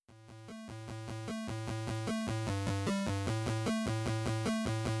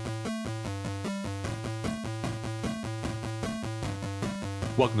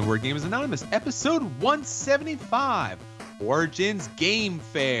Welcome to Word Gamers Anonymous, episode 175, Origins Game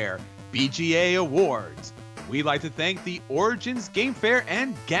Fair, BGA Awards. We'd like to thank the Origins Game Fair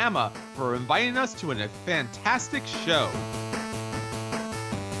and Gamma for inviting us to a fantastic show.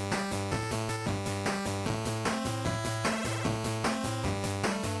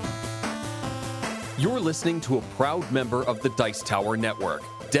 You're listening to a proud member of the Dice Tower Network,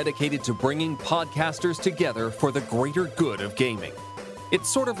 dedicated to bringing podcasters together for the greater good of gaming. It's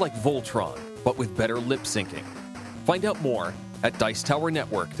sort of like Voltron, but with better lip syncing. Find out more at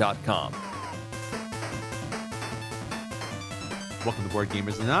dicetowernetwork.com. Welcome to Board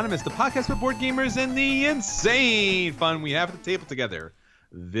Gamers Anonymous, the podcast for board gamers and the insane fun we have at the table together.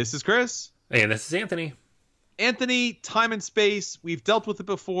 This is Chris. And this is Anthony. Anthony, time and space, we've dealt with it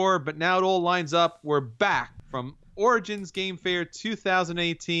before, but now it all lines up. We're back from Origins Game Fair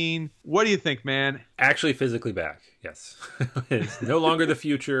 2018. What do you think, man? Actually physically back, yes. It's no longer the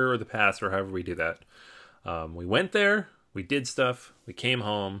future or the past or however we do that. We went there, we did stuff, we came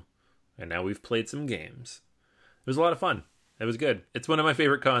home, and now we've played some games. It was a lot of fun. It was good. It's one of my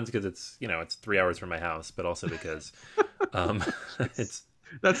favorite cons because it's 3 hours from my house, but also because it's...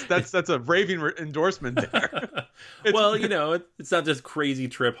 That's a raving endorsement there. Well, it's not just crazy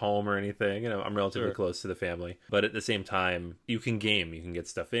trip home or anything. I'm relatively close to the family, but at the same time, you can game, you can get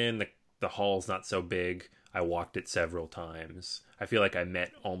stuff in. The hall's not so big. I walked it several times. I feel like I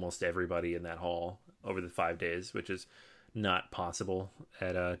met almost everybody in that hall over the 5 days, which is not possible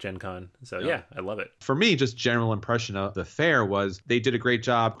at Gen Con. So yeah, I love it. For me, just general impression of the fair was they did a great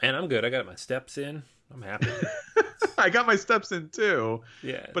job. And I'm good. I got my steps in. I'm happy. I got my steps in too.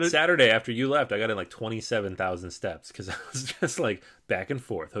 Yeah. But Saturday after you left, I got in like 27,000 steps because I was just like back and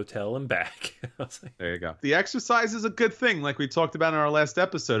forth, hotel and back. I was like, there you go. The exercise is a good thing, like we talked about in our last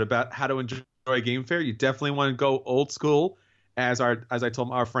episode about how to enjoy a game fair. You definitely want to go old school. As I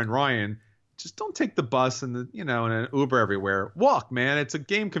told our friend Ryan, just don't take the bus and and an Uber everywhere. Walk, man. It's a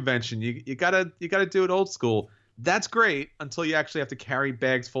game convention. You gotta do it old school. That's great until you actually have to carry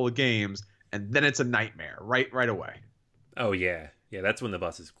bags full of games. And then it's a nightmare right away. Oh, yeah. Yeah, that's when the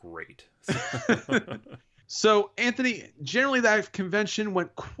bus is great. So, Anthony, generally that convention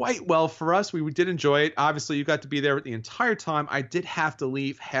went quite well for us. We did enjoy it. Obviously, you got to be there the entire time. I did have to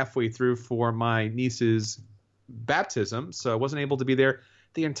leave halfway through for my niece's baptism, so I wasn't able to be there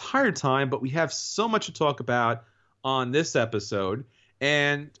the entire time. But we have so much to talk about on this episode.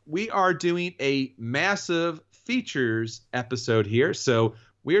 And we are doing a massive features episode here. So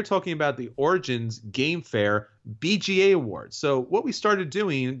we are talking about the Origins Game Fair BGA Awards. So what we started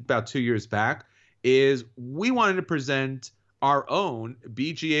doing about 2 years back is we wanted to present our own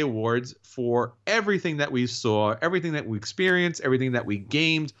BGA Awards for everything that we saw, everything that we experienced, everything that we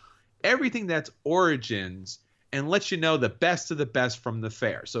gamed, everything that's Origins, and let you know the best of the best from the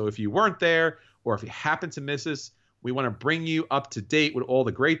fair. So if you weren't there or if you happen to miss us, we want to bring you up to date with all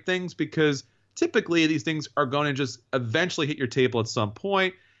the great things because typically, these things are going to just eventually hit your table at some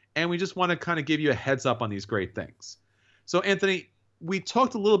point, and we just want to kind of give you a heads up on these great things. So, Anthony, we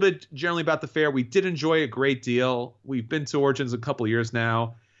talked a little bit generally about the fair. We did enjoy a great deal. We've been to Origins a couple of years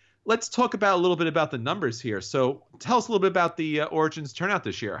now. Let's talk about a little bit about the numbers here. So, tell us a little bit about the Origins turnout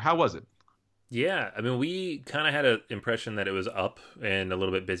this year. How was it? Yeah, I mean, we kind of had an impression that it was up and a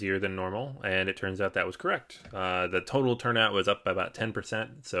little bit busier than normal, and it turns out that was correct. The total turnout was up by about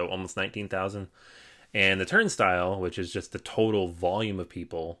 10%, so almost 19,000. And the turnstile, which is just the total volume of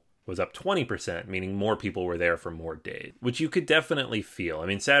people, was up 20%, meaning more people were there for more days, which you could definitely feel. I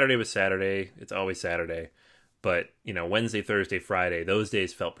mean, Saturday was Saturday. It's always Saturday. But, Wednesday, Thursday, Friday, those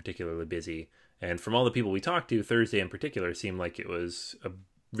days felt particularly busy. And from all the people we talked to, Thursday in particular seemed like it was a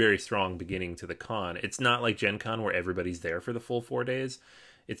very strong beginning to the con. It's not like Gen Con where everybody's there for the full 4 days.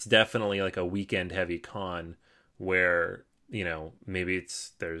 It's definitely like a weekend heavy con where, maybe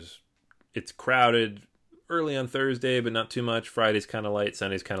it's crowded early on Thursday, but not too much. Friday's kind of light,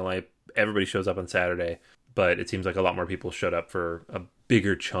 Sunday's kind of light. Everybody shows up on Saturday, but it seems like a lot more people showed up for a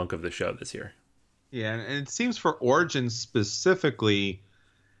bigger chunk of the show this year. Yeah, and it seems for Origins specifically,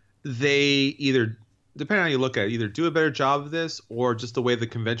 they either, depending on how you look at it, either do a better job of this or just the way the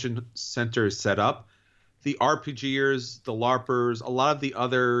convention center is set up. The RPGers, the LARPers, a lot of the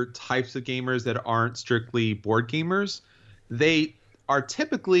other types of gamers that aren't strictly board gamers, they are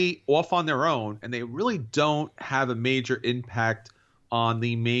typically off on their own and they really don't have a major impact on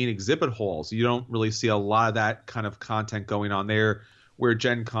the main exhibit halls. You don't really see a lot of that kind of content going on there, where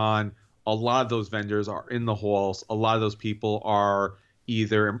Gen Con, a lot of those vendors are in the halls. A lot of those people are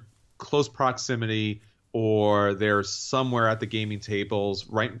either in close proximity or they're somewhere at the gaming tables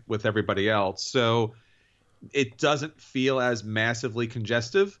right with everybody else. So it doesn't feel as massively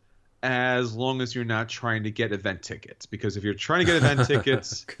congestive as long as you're not trying to get event tickets. Because if you're trying to get event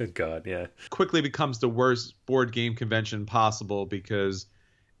tickets, good God, yeah, quickly becomes the worst board game convention possible because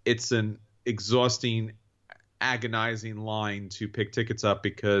it's an exhausting, agonizing line to pick tickets up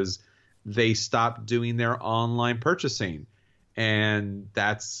because they stopped doing their online purchasing. And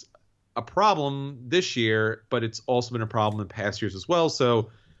that's a problem this year, but it's also been a problem in past years as well.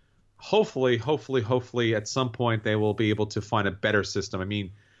 So hopefully at some point they will be able to find a better system. I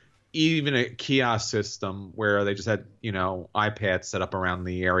mean, even a kiosk system where they just had, iPads set up around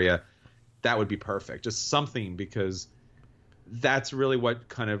the area, that would be perfect. Just something, because that's really what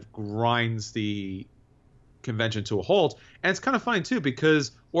kind of grinds the convention to a halt. And it's kind of funny too,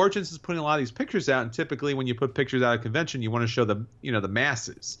 because Origins is putting a lot of these pictures out, and typically when you put pictures out of convention, you want to show the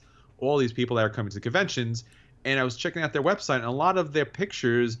masses, all these people that are coming to conventions. And I was checking out their website, and a lot of their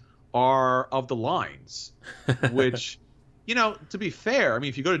pictures are of the lines, which to be fair, I mean,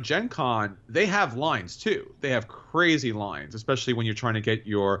 if you go to Gen Con, they have lines too. They have crazy lines, especially when you're trying to get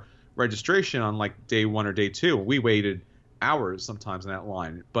your registration on like day 1 or day 2. We waited hours sometimes in that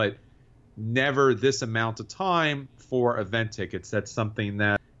line, but never this amount of time for event tickets. That's something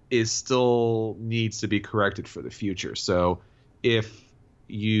that is still needs to be corrected for the future. So if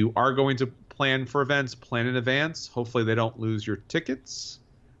you are going to plan for events, plan in advance. Hopefully they don't lose your tickets,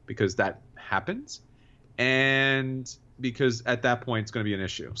 because that happens. And because at that point it's going to be an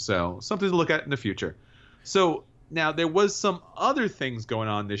issue. So something to look at in the future. So now there was some other things going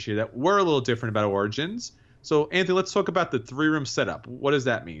on this year that were a little different about Origins. So Anthony, let's talk about the 3-room setup. What does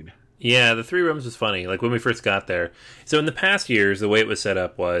that mean? Yeah, the 3 rooms was funny. Like when we first got there. So in the past years, the way it was set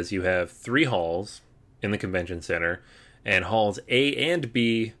up was you have 3 halls in the convention center, and halls A and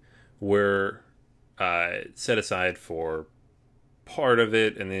B were set aside for part of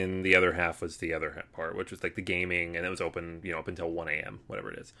it, and then the other half was the other part, which was like the gaming, and it was open, up until 1 a.m.,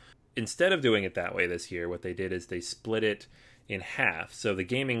 whatever it is. Instead of doing it that way this year, what they did is they split it in half. So the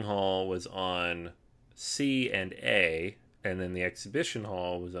gaming hall was on C and A, and then the exhibition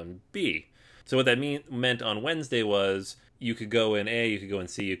hall was on B. So what that meant on Wednesday was you could go in A, you could go in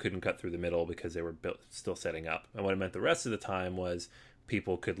C, you couldn't cut through the middle because they were still setting up. And what it meant the rest of the time was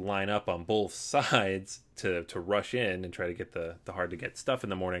people could line up on both sides to rush in and try to get the hard-to-get stuff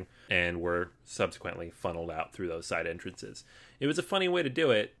in the morning, and were subsequently funneled out through those side entrances. It was a funny way to do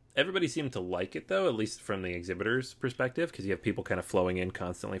it. Everybody seemed to like it, though, at least from the exhibitor's perspective, because you have people kind of flowing in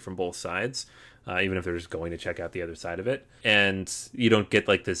constantly from both sides, even if they're just going to check out the other side of it. And you don't get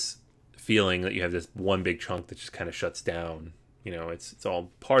like this feeling that you have this one big chunk that just kind of shuts down. It's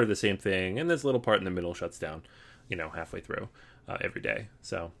all part of the same thing, and this little part in the middle shuts down, halfway through every day.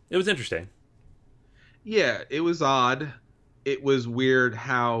 So it was interesting. Yeah, it was odd. It was weird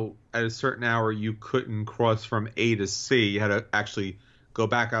how at a certain hour you couldn't cross from A to C. You had to actually go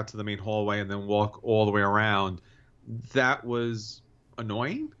back out to the main hallway and then walk all the way around. That was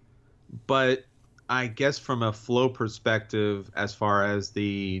annoying, but I guess from a flow perspective, as far as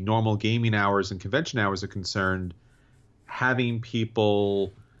the normal gaming hours and convention hours are concerned, having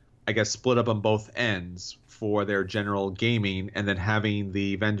people, I guess, split up on both ends for their general gaming, and then having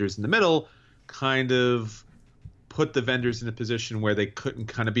the vendors in the middle kind of put the vendors in a position where they couldn't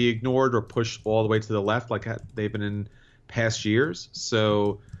kind of be ignored or pushed all the way to the left like they've been in past years.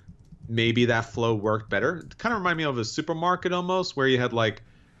 So maybe that flow worked better. It kind of reminded me of a supermarket almost, where you had like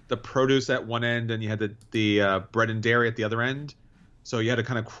the produce at one end and you had the bread and dairy at the other end. So you had to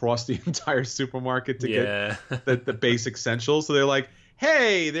kind of cross the entire supermarket to get the basic essentials. So they're like,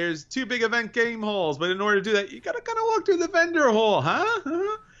 hey, there's 2 big event game halls, but in order to do that, you got to kind of walk through the vendor hall,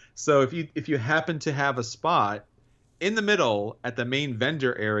 huh? So if you happen to have a spot in the middle at the main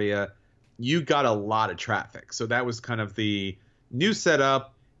vendor area, you got a lot of traffic. So that was kind of the new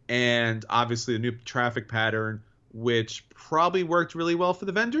setup, and obviously a new traffic pattern, which probably worked really well for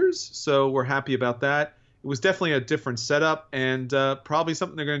the vendors. So we're happy about that. It was definitely a different setup, and probably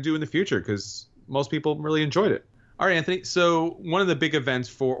something they're going to do in the future, because most people really enjoyed it. All right, Anthony. So one of the big events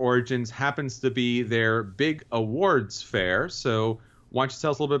for Origins happens to be their big awards fair. So why don't you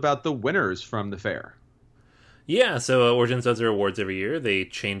tell us a little bit about the winners from the fair? Yeah, so Origins does their awards every year. They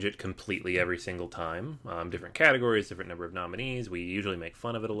change it completely every single time. Different categories, different number of nominees. We usually make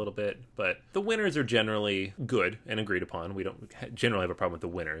fun of it a little bit, but the winners are generally good and agreed upon. We don't generally have a problem with the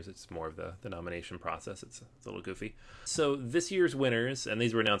winners. It's more of the nomination process. It's a little goofy. So this year's winners, and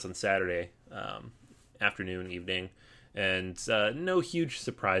these were announced on Saturday afternoon, evening, and no huge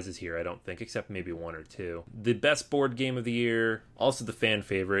surprises here, I don't think, except maybe 1 or 2. The best board game of the year, also the fan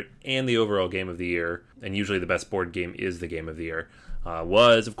favorite, and the overall game of the year, and usually the best board game is the game of the year,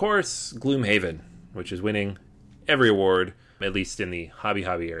 was, of course, Gloomhaven. which is winning every award, at least in the hobby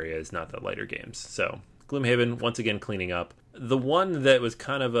areas, not the lighter games. So Gloomhaven, once again, cleaning up. The one that was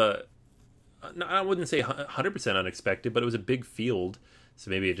kind of I wouldn't say 100% unexpected, but it was a big field, so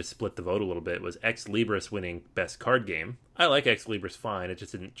maybe it just split the vote a little bit, was Ex Libris winning Best Card Game. I like Ex Libris fine, it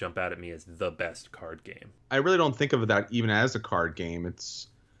just didn't jump out at me as the best card game. I really don't think of that even as a card game.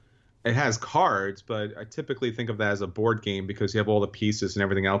 It has cards, but I typically think of that as a board game because you have all the pieces and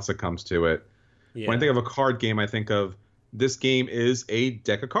everything else that comes to it. Yeah. When I think of a card game, I think of this game is a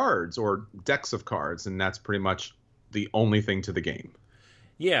deck of cards or decks of cards, and that's pretty much the only thing to the game.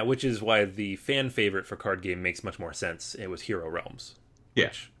 Yeah, which is why the fan favorite for card game makes much more sense. It was Hero Realms. Yeah.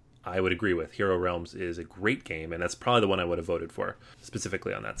 Which I would agree with. Hero Realms is a great game, and that's probably the one I would have voted for,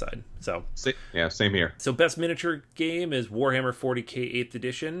 specifically on that side. So yeah, same here. So best miniature game is Warhammer 40k 8th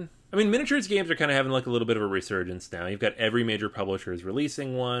edition. I mean, miniatures games are kind of having like a little bit of a resurgence now. You've got every major publisher is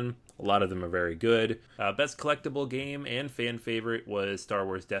releasing one. A lot of them are very good. Best collectible game and fan favorite was Star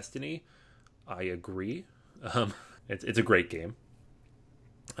Wars Destiny. I agree. It's a great game.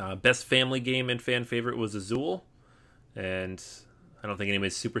 Best family game and fan favorite was Azul, and I don't think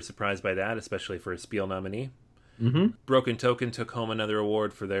anybody's super surprised by that, especially for a Spiel nominee. Mm-hmm. Broken Token took home another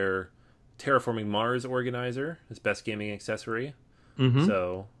award for their Terraforming Mars Organizer as best gaming accessory. Mm-hmm.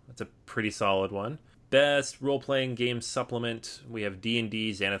 So that's a pretty solid one. Best role-playing game supplement, we have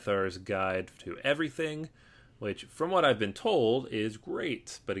D&D Xanathar's Guide to Everything, which, from what I've been told, is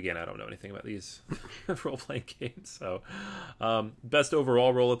great. But again, I don't know anything about these role-playing games. So, best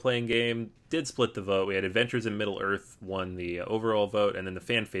overall role-playing game did split the vote. We had Adventures in Middle-earth won the overall vote, and then the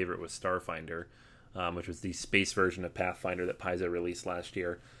fan favorite was Starfinder, which was the space version of Pathfinder that Paizo released last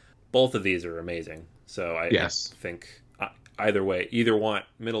year. Both of these are amazing. So I think either way, either want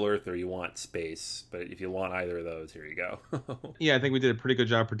Middle-earth or you want space. But if you want either of those, here you go. Yeah, I think we did a pretty good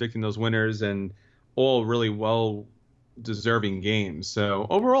job predicting those winners, and all really well deserving games. So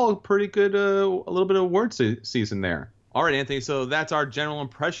overall, pretty good, a little bit of award season there. All right, Anthony, so that's our general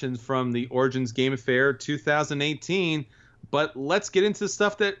impressions from the Origins Game Fair 2018. But let's get into the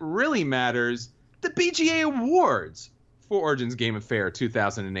stuff that really matters, the BGA Awards for Origins Game Fair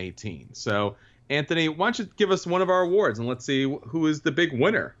 2018. So, Anthony, why don't you give us one of our awards, and let's see who is the big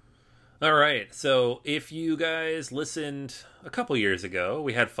winner. All right, so if you guys listened a couple years ago,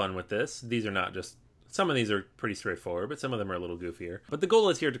 we had fun with this. These are not just... Some of these are pretty straightforward, but some of them are a little goofier. But the goal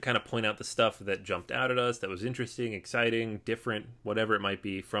is here to kind of point out the stuff that jumped out at us, that was interesting, exciting, different, whatever it might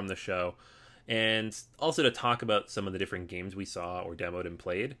be from the show. And also to talk about some of the different games we saw or demoed and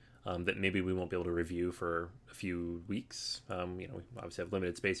played that maybe we won't be able to review for a few weeks. We obviously have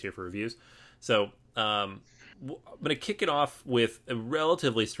limited space here for reviews. So I'm going to kick it off with a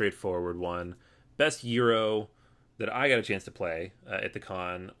relatively straightforward one. Best Euro that I got a chance to play at the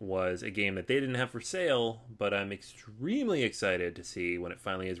con was a game that they didn't have for sale, but I'm extremely excited to see when it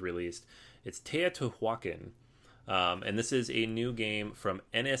finally is released. It's Teotihuacan, and this is a new game from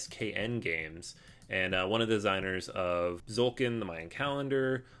NSKN Games, and one of the designers of Zolkin, the Mayan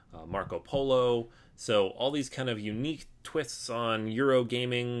Calendar, Marco Polo. So all these kind of unique twists on Euro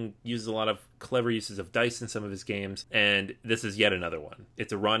gaming, uses a lot of clever uses of dice in some of his games, and this is yet another one.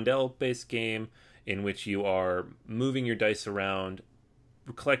 It's a rondel-based game in which you are moving your dice around,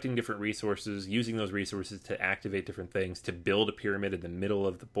 collecting different resources, using those resources to activate different things, to build a pyramid in the middle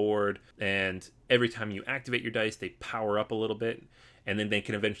of the board. And every time you activate your dice, they power up a little bit, and then they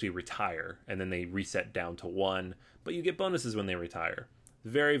can eventually retire, and then they reset down to 1, but you get bonuses when they retire.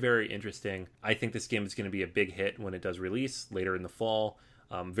 Very, very interesting. I think this game is going to be a big hit when it does release later in the fall.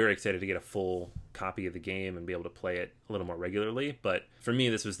 I'm very excited to get a full copy of the game and be able to play it a little more regularly. But for me,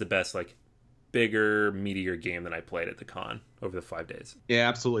 this was the best, bigger, meatier game that I played at the con over the 5 days. Yeah,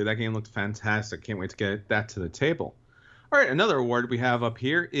 absolutely. That game looked fantastic. Can't wait to get that to the table. All right, another award we have up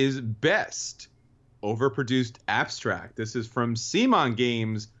here is Best Overproduced Abstract. This is from Simon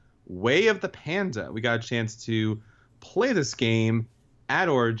Games' Way of the Panda. We got a chance to play this game at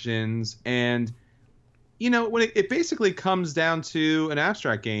Origins, and when it basically comes down to an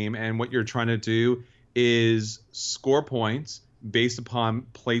abstract game, and what you're trying to do is score points based upon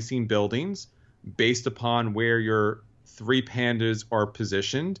placing buildings, based upon where your 3 pandas are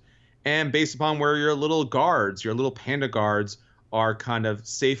positioned, and based upon where your little panda guards are kind of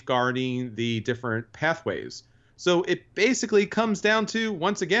safeguarding the different pathways. So it basically comes down to,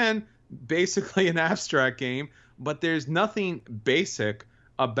 once again, basically an abstract game, but there's nothing basic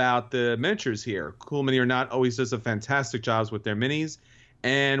about the miniatures here. Cool Mini or Not always does a fantastic job with their minis.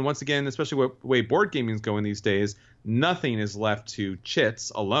 And once again, especially the way board gaming is going these days, nothing is left to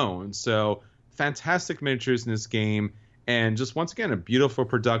chits alone. So fantastic miniatures in this game. And just once again, a beautiful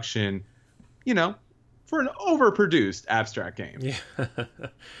production. you know, for an overproduced abstract game. Yeah.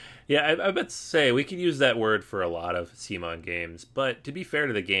 Yeah, I bet say we could use that word for a lot of CMON games, but to be fair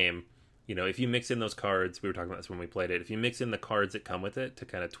to the game, if you mix in those cards, we were talking about this when we played it, if you mix in the cards that come with it to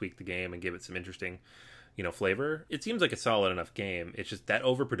kind of tweak the game and give it some interesting, flavor, it seems like a solid enough game. It's just that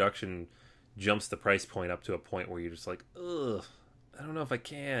overproduction jumps the price point up to a point where you're just like, ugh, I don't know if I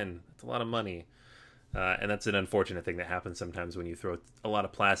can. It's a lot of money. And that's an unfortunate thing that happens sometimes when you throw a lot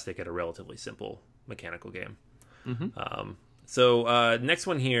of plastic at a relatively simple mechanical game. Mm-hmm. So next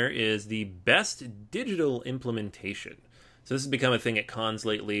one here is the best digital implementation. So this has become a thing at cons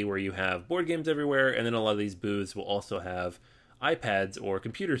lately where you have board games everywhere, and then a lot of these booths will also have iPads or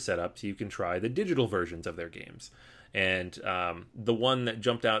computers set up so you can try the digital versions of their games. And the one that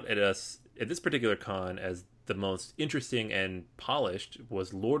jumped out at us at this particular con as the most interesting and polished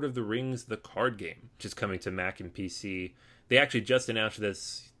was Lord of the Rings, the card game, which is coming to Mac and PC. They actually just announced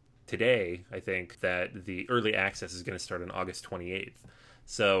this today, I think, that the early access is going to start on August 28th.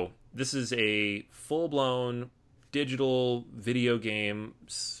 So this is a full-blown digital video game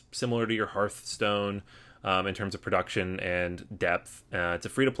similar to your Hearthstone in terms of production and depth. It's a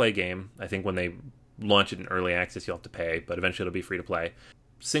free-to-play game. I think when they launch it in early access, you'll have to pay, but eventually it'll be free-to-play.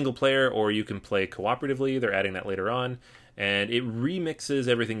 Single player, or you can play cooperatively. They're adding that later on. And it remixes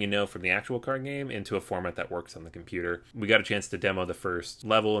everything you know from the actual card game into a format that works on the computer. We got a chance to demo the first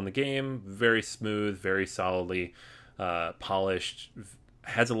level in the game. Very smooth, very solidly polished.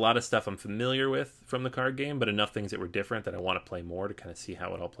 Has a lot of stuff I'm familiar with from the card game, but enough things that were different that I want to play more to kind of see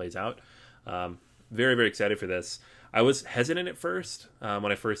how it all plays out. Very, very excited for this. I was hesitant at first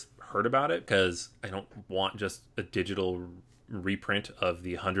when I first heard about it because I don't want just a digital reprint of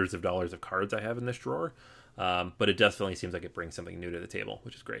the hundreds of dollars of cards I have in this drawer. But it definitely seems like it brings something new to the table,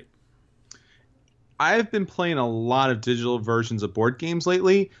 which is great. I've been playing a lot of digital versions of board games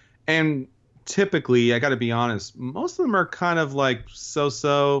lately, and typically, I got to be honest, most of them are kind of like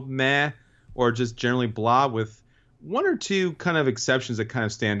so-so, meh, or just generally blah, with one or two kind of exceptions that kind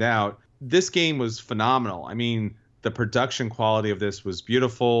of stand out. This game was phenomenal. I mean, the production quality of this was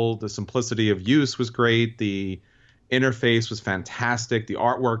beautiful. The simplicity of use was great. The interface was fantastic. The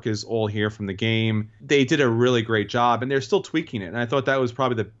artwork is all here from the game. They did a really great job, and they're still tweaking it. And I thought that was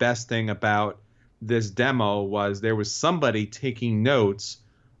probably the best thing about this demo was there was somebody taking notes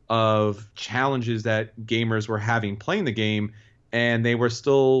of challenges that gamers were having playing the game, and they were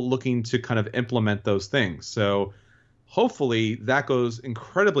still looking to kind of implement those things. So hopefully that goes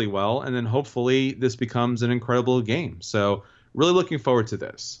incredibly well, and then hopefully this becomes an incredible game. So really looking forward to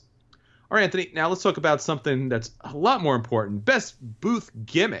this. All right, Anthony, now let's talk about something that's a lot more important. Best booth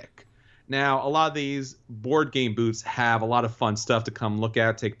gimmick. Now, a lot of these board game booths have a lot of fun stuff to come look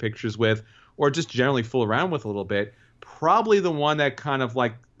at, take pictures with, or just generally fool around with a little bit. Probably the one that kind of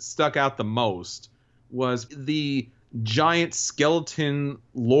like stuck out the most was the giant skeleton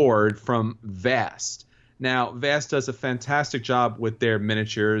lord from Vast. Now, Vast does a fantastic job with their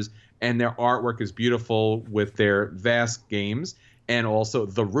miniatures, and their artwork is beautiful with their Vast games. And also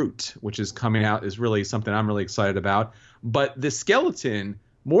The Root, which is coming out, is really something I'm really excited about. But the skeleton,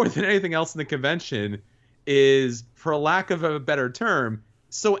 more than anything else in the convention, is, for lack of a better term,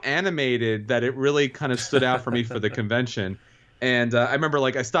 so animated that it really kind of stood out for me for the convention. And I remember,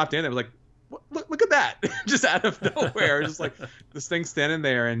 like, I stopped in there, I was like, look at that, just out of nowhere, just like this thing standing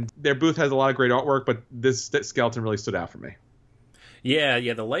there. And their booth has a lot of great artwork, but this skeleton really stood out for me. Yeah,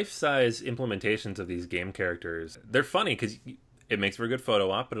 the life-size implementations of these game characters, they're funny because it makes for a good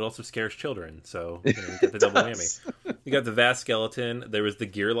photo op, but it also scares children. So you get the double whammy. You got the Vast skeleton. There was the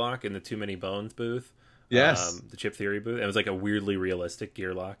Gearlock in the Too Many Bones booth. Yes. The Chip Theory booth. It was like a weirdly realistic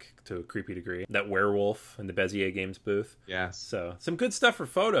Gearlock to a creepy degree. That werewolf in the BGA games booth. Yes. So some good stuff for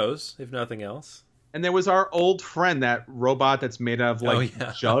photos, if nothing else. And there was our old friend, that robot that's made out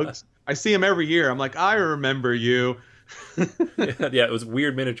of jugs. I see him every year. I'm like, I remember you. Yeah, it was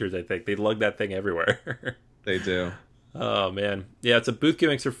weird miniatures, I think. They lug that thing everywhere. They do. Oh, man. Yeah, it's a booth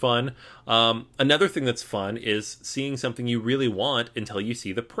gimmicks are fun. Another thing that's fun is seeing something you really want until you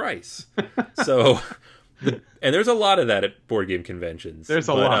see the price. So, and there's a lot of that at board game conventions. There's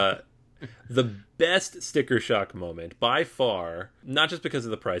a lot. The best sticker shock moment, by far, not just because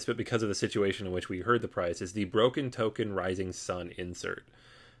of the price, but because of the situation in which we heard the price, is the Broken Token Rising Sun insert.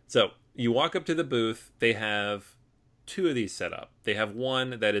 So, you walk up to the booth, they have two of these set up. They have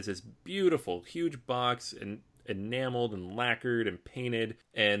one that is this beautiful, huge box and enameled and lacquered and painted,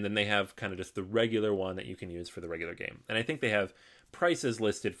 and then they have kind of just the regular one that you can use for the regular game. And I think they have prices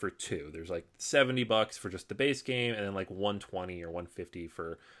listed for two. There's like $70 for just the base game, and then like $120 or $150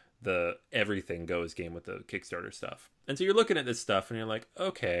 for the Everything Goes game with the Kickstarter stuff. And so you're looking at this stuff and you're like,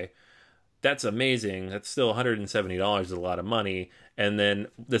 okay, that's amazing. That's still $170 is a lot of money. And then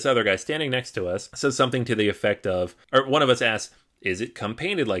this other guy standing next to us says something to the effect of, or one of us asks, is it come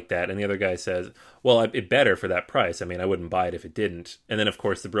painted like that? And the other guy says, well, it better for that price. I mean, I wouldn't buy it if it didn't. And then, of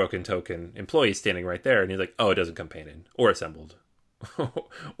course, the Broken Token employee is standing right there, and he's like, oh, it doesn't come painted or assembled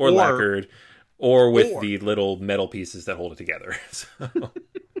or lacquered or with the little metal pieces that hold it together. So.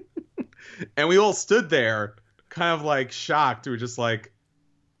 And we all stood there kind of like shocked. We were just like,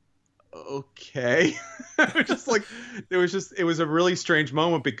 okay. It was a really strange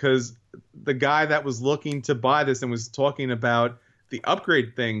moment because the guy that was looking to buy this and was talking about the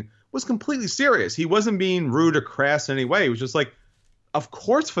upgrade thing was completely serious. He wasn't being rude or crass in any way. He was just like, of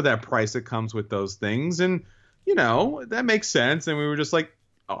course, for that price, it comes with those things. And, you know, that makes sense. And we were just like,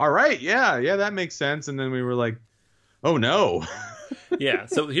 all right, yeah, that makes sense. And then we were like, oh, no. Yeah.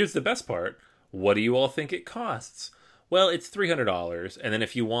 So here's the best part. What do you all think it costs? Well, it's $300. And then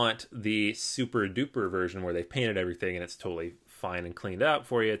if you want the super duper version where they've painted everything and it's totally fine and cleaned up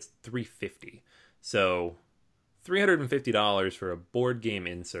for you, it's $350. So $350 for a board game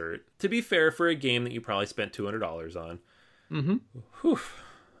insert. To be fair, for a game that you probably spent $200 on. Mm-hmm. Whew,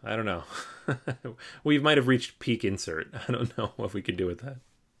 I don't know. We might have reached peak insert. I don't know what we could do with that.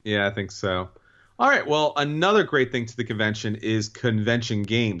 Yeah, I think so. All right. Well, another great thing to the convention is convention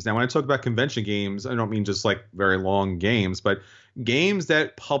games. Now, when I talk about convention games, I don't mean just like very long games, but games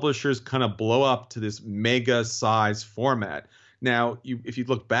that publishers kind of blow up to this mega size format. Now, if you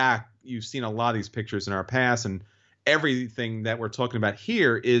look back, you've seen a lot of these pictures in our past, and everything that we're talking about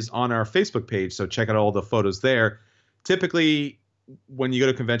here is on our Facebook page. So check out all the photos there. Typically, when you go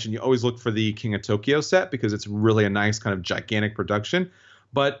to a convention, you always look for the King of Tokyo set because it's really a nice kind of gigantic production.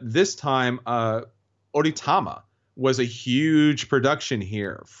 But this time, Oritama was a huge production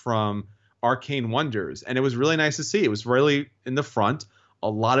here from Arcane Wonders, and it was really nice to see. It was really in the front. A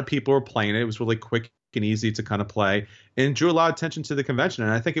lot of people were playing it. It was really quick and easy to kind of play, and drew a lot of attention to the convention.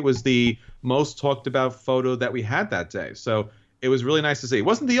 And I think it was the most talked about photo that we had that day. So it was really nice to see. It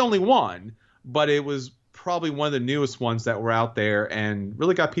wasn't the only one, but it was probably one of the newest ones that were out there and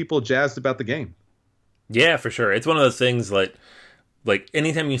really got people jazzed about the game. Yeah, for sure. It's one of those things like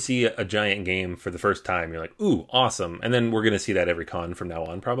anytime you see a giant game for the first time, you're like, ooh, awesome. And then we're going to see that every con from now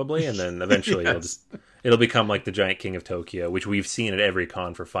on probably. And then eventually Yes. it'll become like the giant King of Tokyo, which we've seen at every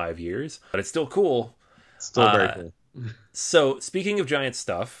con for 5 years. But it's still cool. Still very cool. So speaking of giant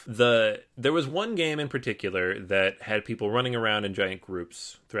stuff, there was one game in particular that had people running around in giant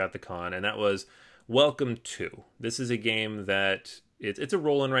groups throughout the con, and that was Welcome to. This is a game that it's a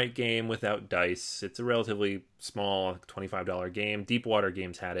roll and write game without dice. It's a relatively small $25 game. Deepwater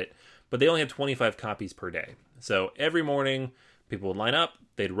Games had it, but they only had 25 copies per day. So every morning, people would line up,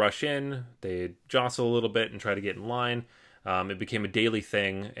 they'd rush in, they'd jostle a little bit and try to get in line. It became a daily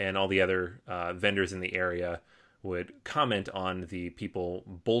thing, and all the other vendors in the area would comment on the people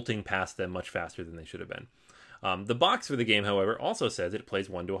bolting past them much faster than they should have been. The box for the game, however, also says it plays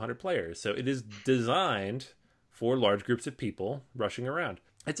 1 to 100 players. So it is designed for large groups of people rushing around.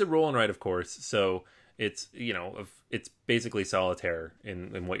 It's a roll and write, of course, so it's, you know, it's basically solitaire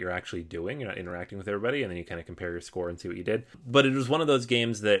in what you're actually doing. You're not interacting with everybody, and then you kind of compare your score and see what you did. But it was one of those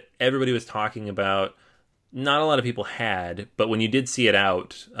games that everybody was talking about. Not a lot of people had, but when you did see it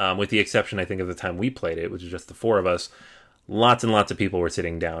out, with the exception, I think, of the time we played it, which was just the 4 of us, lots and lots of people were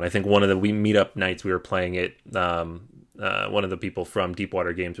sitting down. I think one of the meetup nights we were playing it, one of the people from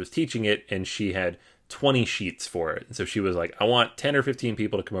Deepwater Games was teaching it, and she had 20 sheets for it. So she was like, I want 10 or 15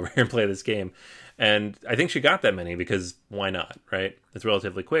 people to come over here and play this game. And I think she got that many because why not, right? It's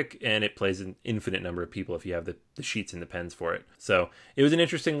relatively quick, and it plays an infinite number of people if you have the sheets and the pens for it. So it was an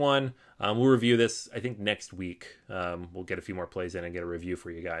interesting one. We'll review this, I think, next week. We'll get a few more plays in and get a review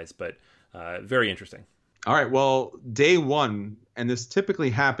for you guys, but very interesting. All right, well, day one, and this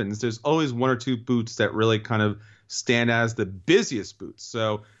typically happens, there's always 1 or 2 booths that really kind of stand as the busiest booths.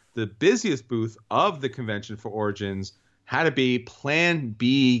 So the busiest booth of the convention for Origins had to be Plan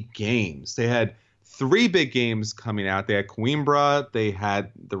B Games. They had 3 big games coming out. They had Coimbra, they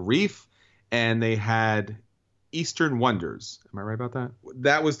had The Reef, and they had Eastern Wonders. Am I right about that?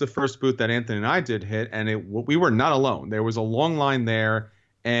 That was the first booth that Anthony and I did hit, and we were not alone. There was a long line there,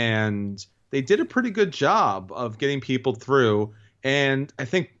 and they did a pretty good job of getting people through. And I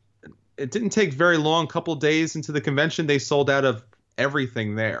think it didn't take very long, a couple days into the convention, they sold out of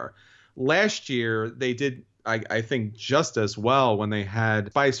everything there. Last year, they did, I think, just as well when they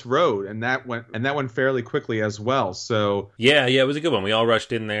had Spice Road, and that went fairly quickly as well. So yeah, it was a good one. We all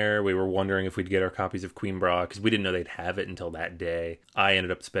rushed in there. We were wondering if we'd get our copies of Coimbra because we didn't know they'd have it until that day. I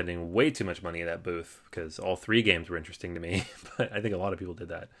ended up spending way too much money at that booth because all 3 games were interesting to me, but I think a lot of people did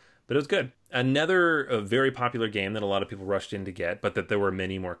that. But it was good. Another very popular game that a lot of people rushed in to get, but that there were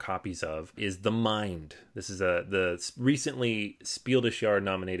many more copies of, is The Mind. This is the recently Spiel des Jahres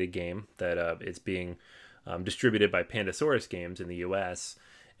nominated game that it's being distributed by Pandasaurus Games in the US.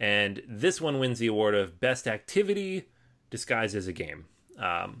 And this one wins the award of Best Activity disguised as a game.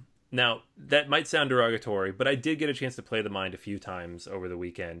 Now, that might sound derogatory, but I did get a chance to play The Mind a few times over the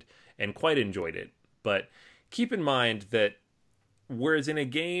weekend and quite enjoyed it. But keep in mind that whereas in a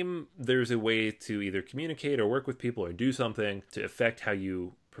game, there's a way to either communicate or work with people or do something to affect how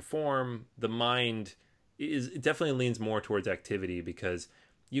you perform, The Mind it definitely leans more towards activity because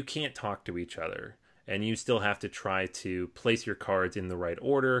you can't talk to each other. And you still have to try to place your cards in the right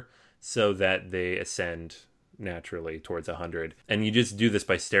order so that they ascend naturally towards 100. And you just do this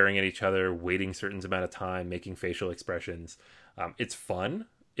by staring at each other, waiting a certain amount of time, making facial expressions. It's fun.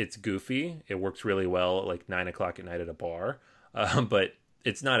 It's goofy. It works really well at like 9 o'clock at night at a bar. But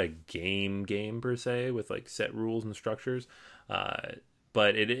it's not a game per se with like set rules and structures.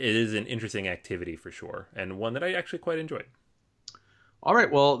 But it is an interesting activity for sure. And one that I actually quite enjoyed. All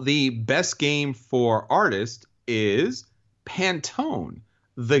right. Well, the best game for artists is Pantone,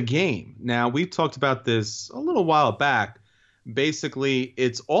 the game. Now, we talked about this a little while back. Basically,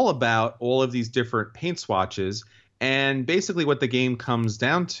 it's all about all of these different paint swatches. And basically what the game comes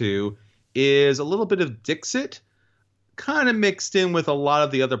down to is a little bit of Dixit kind of mixed in with a lot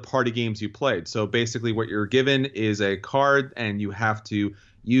of the other party games you played. So basically what you're given is a card and you have to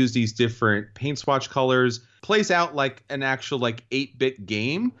use these different paint swatch colors. Plays out like an actual like 8-bit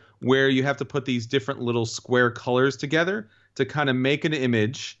game where you have to put these different little square colors together to kind of make an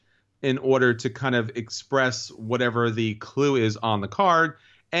image in order to kind of express whatever the clue is on the card.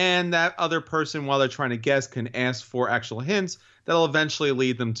 And that other person, while they're trying to guess, can ask for actual hints that'll eventually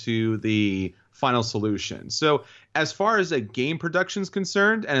lead them to the final solution. So as far as a game production is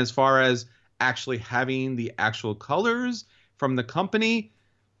concerned, and as far as actually having the actual colors from the company,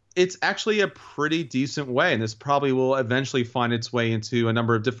 it's actually a pretty decent way, and this probably will eventually find its way into a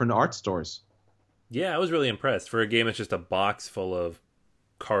number of different art stores. Yeah, I was really impressed. For a game that's just a box full of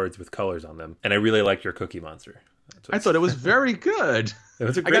cards with colors on them. And I really liked your Cookie Monster. I thought it was very good. It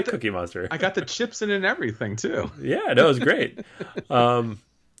was a great Cookie Monster. I got the chips in it and everything, too. Yeah, no, it was great.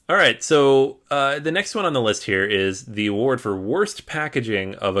 All right, so the next one on the list here is the award for worst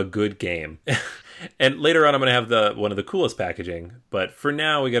packaging of a good game. And later on, I'm going to have one of the coolest packaging. But for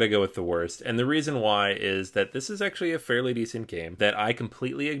now, we got to go with the worst. And the reason why is that this is actually a fairly decent game that I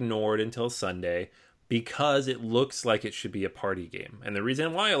completely ignored until Sunday because it looks like it should be a party game. And the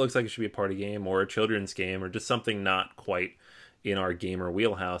reason why it looks like it should be a party game or a children's game or just something not quite in our gamer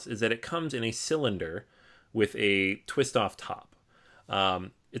wheelhouse is that it comes in a cylinder with a twist-off top.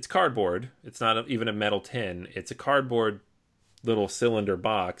 It's cardboard. It's not even a metal tin. It's a cardboard little cylinder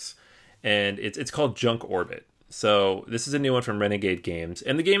box. And it's called Junk Orbit. So this is a new one from Renegade Games.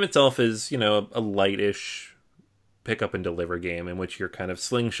 And the game itself is, a lightish pick up and deliver game in which you're kind of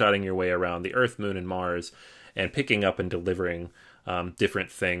slingshotting your way around the Earth, Moon, and Mars and picking up and delivering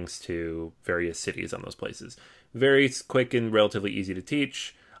different things to various cities on those places. Very quick and relatively easy to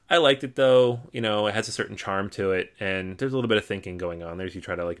teach. I liked it though. It has a certain charm to it. And there's a little bit of thinking going on there as you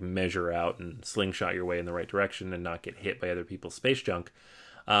try to like measure out and slingshot your way in the right direction and not get hit by other people's space junk.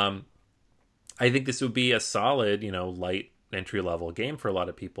 I think this would be a solid, light entry-level game for a lot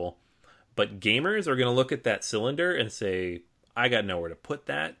of people. But gamers are going to look at that cylinder and say, I got nowhere to put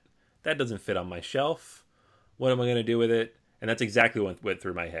that. That doesn't fit on my shelf. What am I going to do with it? And that's exactly what went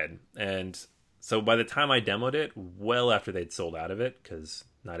through my head. And so by the time I demoed it, well after they'd sold out of it, because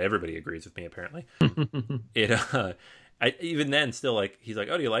not everybody agrees with me apparently, even then still like, he's like,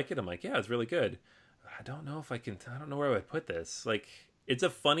 oh, do you like it? I'm like, yeah, it's really good. I don't know where I would put this. Like, it's a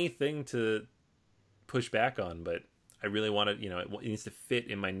funny thing to push back on, but I really want to, it needs to fit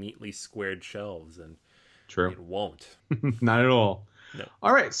in my neatly squared shelves, and True. It won't. Not at all. No.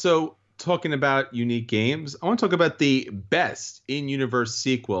 All right, so talking about unique games, I want to talk about the best in-universe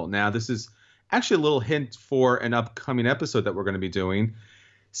sequel. Now, this is actually a little hint for an upcoming episode that we're going to be doing.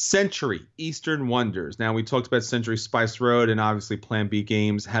 Century Eastern Wonders. Now, we talked about Century Spice Road and obviously Plan B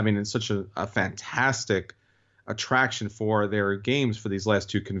Games having such a fantastic attraction for their games for these last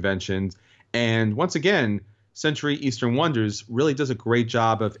two conventions. And once again, Century Eastern Wonders really does a great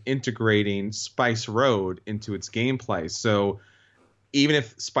job of integrating Spice Road into its gameplay. So even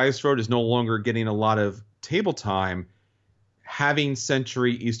if Spice Road is no longer getting a lot of table time, having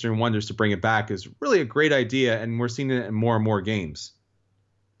Century Eastern Wonders to bring it back is really a great idea, and we're seeing it in more and more games.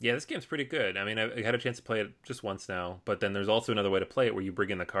 Yeah, this game's pretty good. I mean, I had a chance to play it just once now, but then there's also another way to play it where you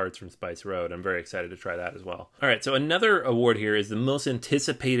bring in the cards from Spice Road. I'm very excited to try that as well. All right, so another award here is the most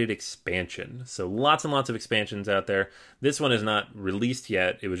anticipated expansion. So lots and lots of expansions out there. This one is not released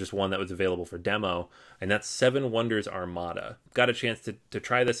yet. It was just one that was available for demo, and that's Seven Wonders Armada. Got a chance to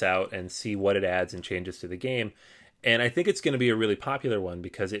try this out and see what it adds and changes to the game. And I think it's going to be a really popular one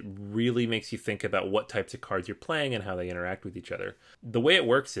because it really makes you think about what types of cards you're playing and how they interact with each other. The way it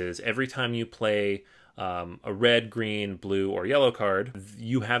works is every time you play a red, green, blue, or yellow card,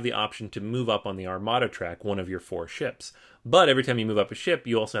 you have the option to move up on the Armada track one of your 4 ships. But every time you move up a ship,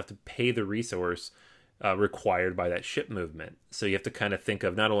 you also have to pay the resource required by that ship movement. So you have to kind of think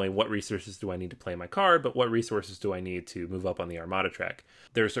of not only what resources do I need to play my card, but what resources do I need to move up on the Armada track.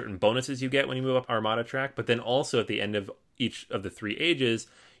 There are certain bonuses you get when you move up Armada track, but then also at the end of each of the 3 ages,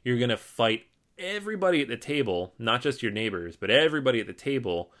 you're going to fight everybody at the table, not just your neighbors, but everybody at the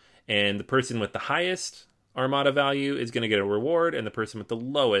table, and the person with the highest Armada value is going to get a reward, and the person with the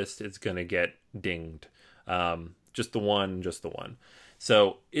lowest is going to get dinged. Just the one.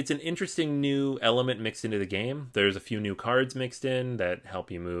 So it's an interesting new element mixed into the game. There's a few new cards mixed in that help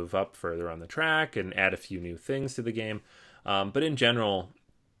you move up further on the track and add a few new things to the game. But in general,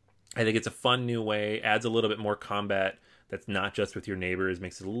 I think it's a fun new way, adds a little bit more combat that's not just with your neighbors,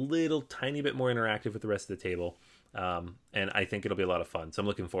 makes it a little tiny bit more interactive with the rest of the table. And I think it'll be a lot of fun. So I'm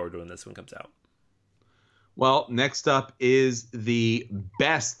looking forward to when this one comes out. Well, next up is the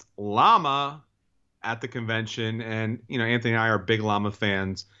best llama at the convention, and Anthony and I are big llama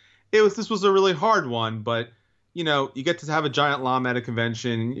fans. This was a really hard one, but you get to have a giant llama at a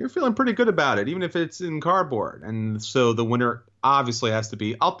convention and you're feeling pretty good about it, even if it's in cardboard. And so the winner obviously has to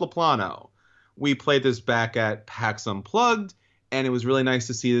be Altiplano. We played this back at PAX Unplugged, and it was really nice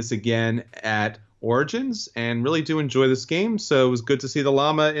to see this again at Origins, and really do enjoy this game. So it was good to see the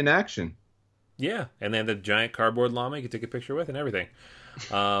llama in action. Yeah, and then the giant cardboard llama you can take a picture with and everything.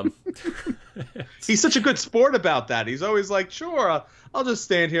 He's such a good sport about that. He's always like, sure, I'll just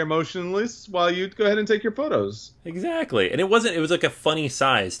stand here motionless while you go ahead and take your photos. Exactly. And it was like a funny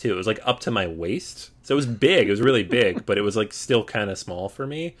size too. It was like up to my waist. So it was big. It was really big, but it was like still kind of small for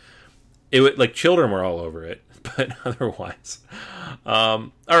me. It would, like, children were all over it, but otherwise.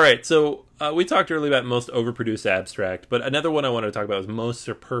 All right. So we talked earlier about most overproduced abstract, but another one I wanted to talk about was most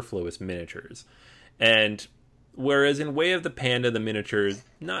superfluous miniatures. And whereas in Way of the Panda, the miniatures,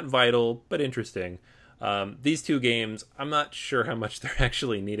 not vital, but interesting. These 2 games, I'm not sure how much they're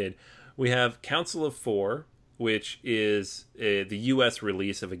actually needed. We have Council of 4, which is the US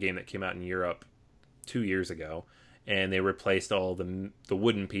release of a game that came out in Europe 2 years ago. And they replaced all the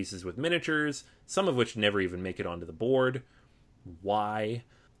wooden pieces with miniatures, some of which never even make it onto the board. Why?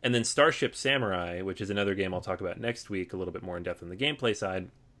 And then Starship Samurai, which is another game I'll talk about next week, a little bit more in depth on the gameplay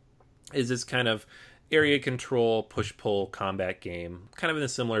side, is this kind of area control, push-pull combat game, kind of in a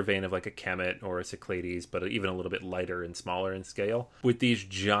similar vein of like a Kemet or a Cyclades, but even a little bit lighter and smaller in scale, with these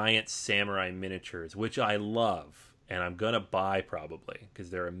giant samurai miniatures, which I love, and I'm gonna buy probably, because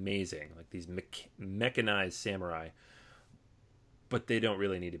they're amazing, like these mechanized samurai, but they don't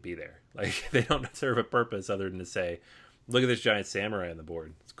really need to be there. Like, they don't serve a purpose other than to say, look at this giant samurai on the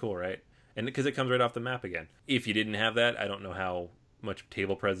board. It's cool, right? And because it comes right off the map again. If you didn't have that, I don't know how much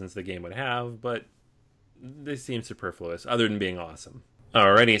table presence the game would have, but they seem superfluous, other than being awesome.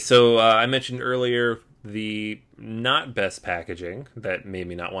 Alrighty, so I mentioned earlier the not best packaging that made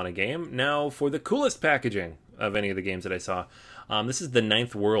me not want a game. Now for the coolest packaging of any of the games that I saw. This is the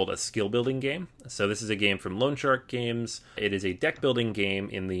Ninth World, a skill building game. So this is a game from Lone Shark Games. It is a deck building game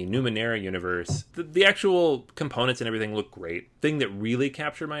in the Numenera universe. The actual components and everything look great. Thing that really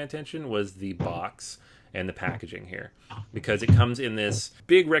captured my attention was the box and the packaging here, because it comes in this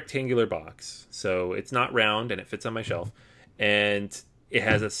big rectangular box. So it's not round and it fits on my shelf. And it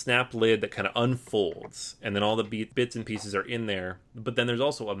has a snap lid that kind of unfolds, and then all the bits and pieces are in there. But then there's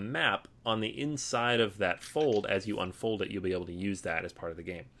also a map on the inside of that fold. As you unfold it, you'll be able to use that as part of the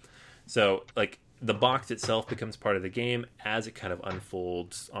game. So, like, the box itself becomes part of the game as it kind of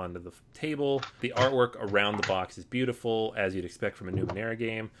unfolds onto the table. The artwork around the box is beautiful, as you'd expect from a Numenera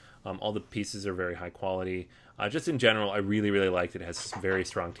game. All the pieces are very high quality. Just in general, I really, really liked it. It has very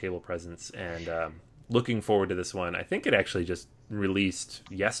strong table presence, and looking forward to this one. I think it actually just released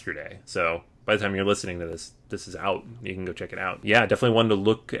yesterday, so by the time you're listening to this, this is out. You can go check it out. Yeah, definitely one to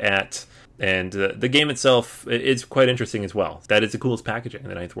look at, and the game itself is quite interesting as well. That is the coolest packaging in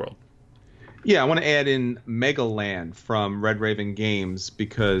the Ninth World. Yeah, I want to add in Megaland from Red Raven Games,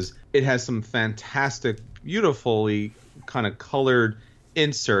 because it has some fantastic, beautifully kind of colored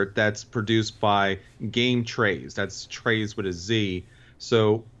insert that's produced by Game Trays. That's Trays with a Z.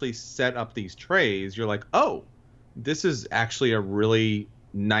 So please set up these trays. You're like, oh, this is actually a really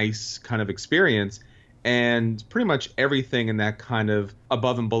nice kind of experience. And pretty much everything in that kind of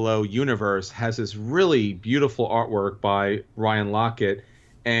above and below universe has this really beautiful artwork by Ryan Lockett.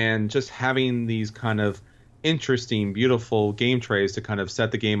 And just having these kind of interesting, beautiful game trays to kind of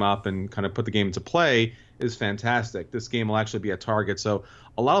set the game up and kind of put the game into play is fantastic. This game will actually be at Target, so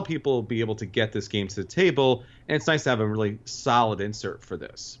a lot of people will be able to get this game to the table, and it's nice to have a really solid insert for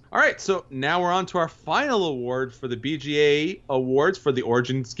this. All right, so now we're on to our final award for the BGA Awards for the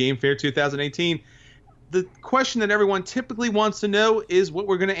Origins Game Fair 2018. The question that everyone typically wants to know is what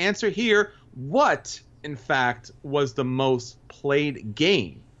we're going to answer here. What, in fact, was the most played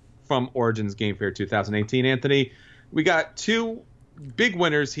game from Origins Game Fair 2018, Anthony? We got two big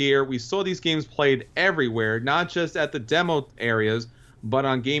winners here. We saw these games played everywhere, not just at the demo areas, but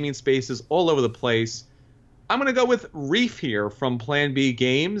on gaming spaces all over the place. I'm going to go with Reef here from Plan B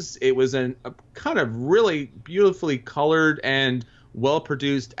Games. It was a kind of really beautifully colored and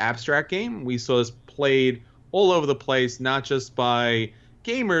well-produced abstract game. We saw this played all over the place, not just by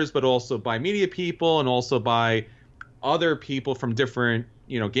gamers, but also by media people and also by other people from different,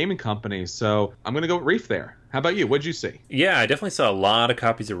 gaming companies. So I'm going to go with Reef there. How about you? What'd you see? Yeah, I definitely saw a lot of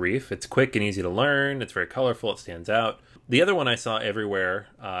copies of Reef. It's quick and easy to learn. It's very colorful. It stands out. The other one I saw everywhere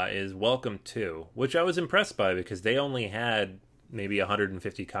is Welcome To, which I was impressed by because they only had maybe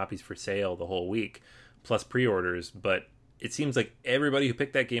 150 copies for sale the whole week, plus pre-orders. But it seems like everybody who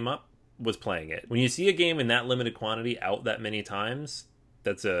picked that game up was playing it. When you see a game in that limited quantity out that many times,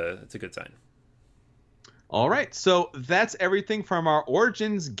 that's a good sign. All right, so that's everything from our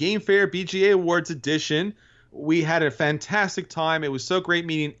Origins Game Fair BGA Awards edition. We had a fantastic time. It was so great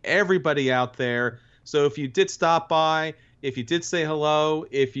meeting everybody out there. So if you did stop by, if you did say hello,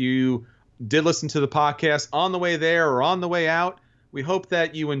 if you did listen to the podcast on the way there or on the way out, we hope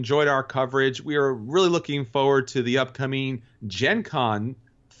that you enjoyed our coverage. We are really looking forward to the upcoming Gen Con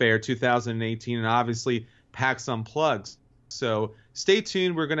Fair 2018 and obviously PAX Unplugged. So stay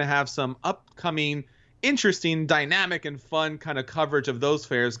tuned. We're going to have some upcoming interesting, dynamic, and fun kind of coverage of those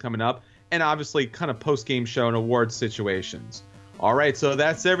fairs coming up, and obviously kind of post-game show and award situations. All right, so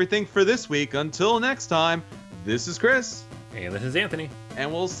that's everything for this week. Until next time, this is Chris. And this is Anthony.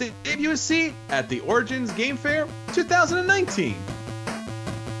 And we'll save you a seat at the Origins Game Fair 2019.